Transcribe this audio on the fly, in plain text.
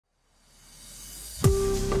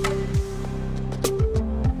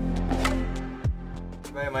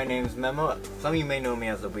my name is Memo. Some of you may know me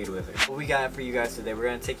as the WeedWizard. What we got for you guys today, we're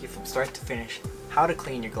going to take you from start to finish, how to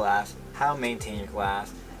clean your glass, how to maintain your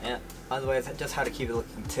glass, and otherwise just how to keep it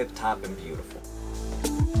looking tip-top and beautiful.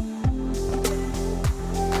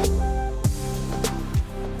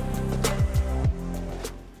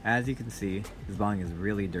 As you can see, this bong is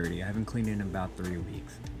really dirty. I haven't cleaned it in about 3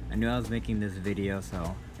 weeks. I knew I was making this video,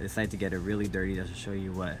 so I decided to get it really dirty just to show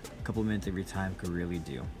you what a couple minutes of your time could really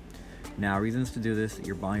do. Now, reasons to do this,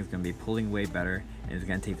 your bong is going to be pulling way better and it's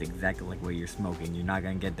going to taste exactly like what you're smoking. You're not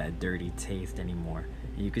going to get that dirty taste anymore.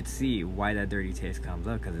 And you could see why that dirty taste comes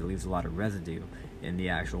up, because it leaves a lot of residue in the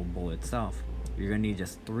actual bowl itself. You're going to need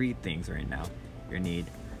just 3 things right now. You're going to need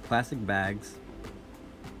plastic bags,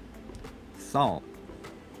 salt,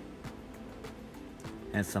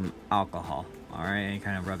 and some alcohol. Alright, any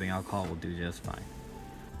kind of rubbing alcohol will do just fine.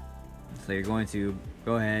 So you're going to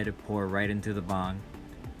go ahead and pour right into the bong,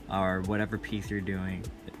 or whatever piece you're doing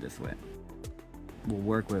this way. It will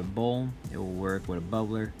work with a bowl, it will work with a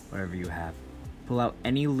bubbler, whatever you have. Pull out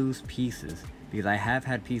any loose pieces, because I have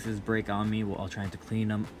had pieces break on me while trying to clean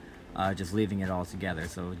them, just leaving it all together.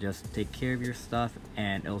 So just take care of your stuff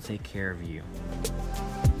and it'll take care of you.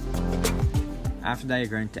 After that, you're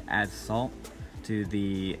going to add salt to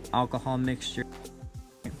the alcohol mixture,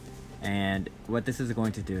 and what this is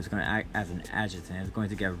going to do is going to act as an adjutant. It's going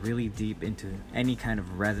to get really deep into any kind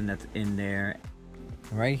of resin that's in there.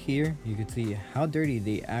 Right here you can see how dirty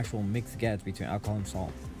the actual mix gets between alcohol and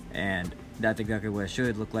salt, and that's exactly what it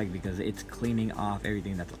should look like because it's cleaning off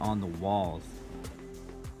everything that's on the walls.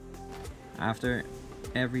 After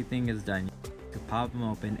everything is done, to pop them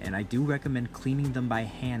open, and I do recommend cleaning them by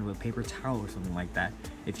hand with a paper towel or something like that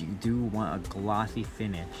if you do want a glossy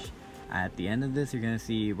finish. At the end of this, you're going to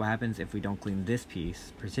see what happens if we don't clean this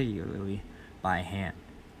piece particularly by hand.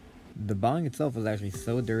 The bong itself was actually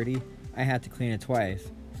so dirty I had to clean it twice,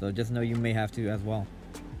 so just know you may have to as well.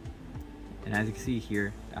 And as you can see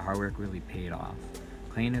here, the hard work really paid off.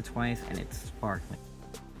 Cleaning it twice and it's sparkling.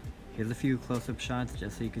 Here's a few close-up shots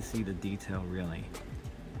just so you can see the detail really.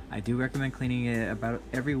 I do recommend cleaning it about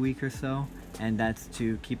every week or so, and that's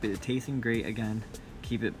to keep it tasting great again,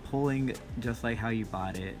 keep it pulling just like how you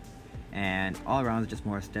bought it, and all around it's just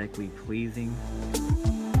more aesthetically pleasing.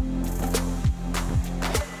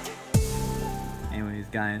 Anyways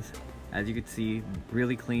guys, as you can see,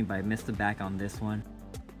 really clean, but I missed the back on this one.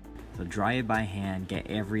 So dry it by hand, get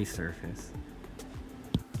every surface.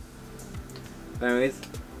 Anyways,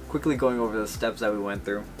 quickly going over the steps that we went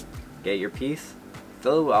through. Get your piece,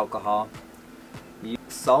 fill it with alcohol, use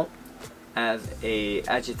salt as a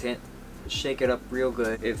adjutant, shake it up real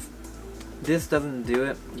good. If this doesn't do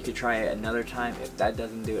it, you could try it another time. If that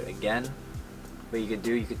doesn't do it again, what you could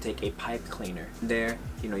do, you could take a pipe cleaner. There,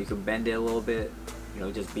 you could bend it a little bit,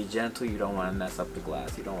 just be gentle. You don't want to mess up the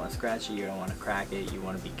glass, you don't want to scratch it, you don't want to crack it, you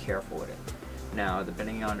want to be careful with it. Now,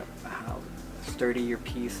 depending on how sturdy your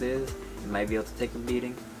piece is, you might be able to take a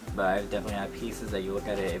beating, but I've definitely had pieces that you look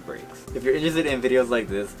at it, it breaks. If you're interested in videos like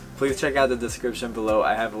this, please check out the description below.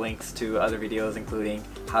 I have links to other videos including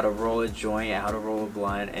how to roll a joint, how to roll a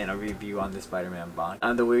blunt, and a review on the Spider-Man bong.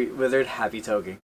 I'm the WeedWizard, happy toking.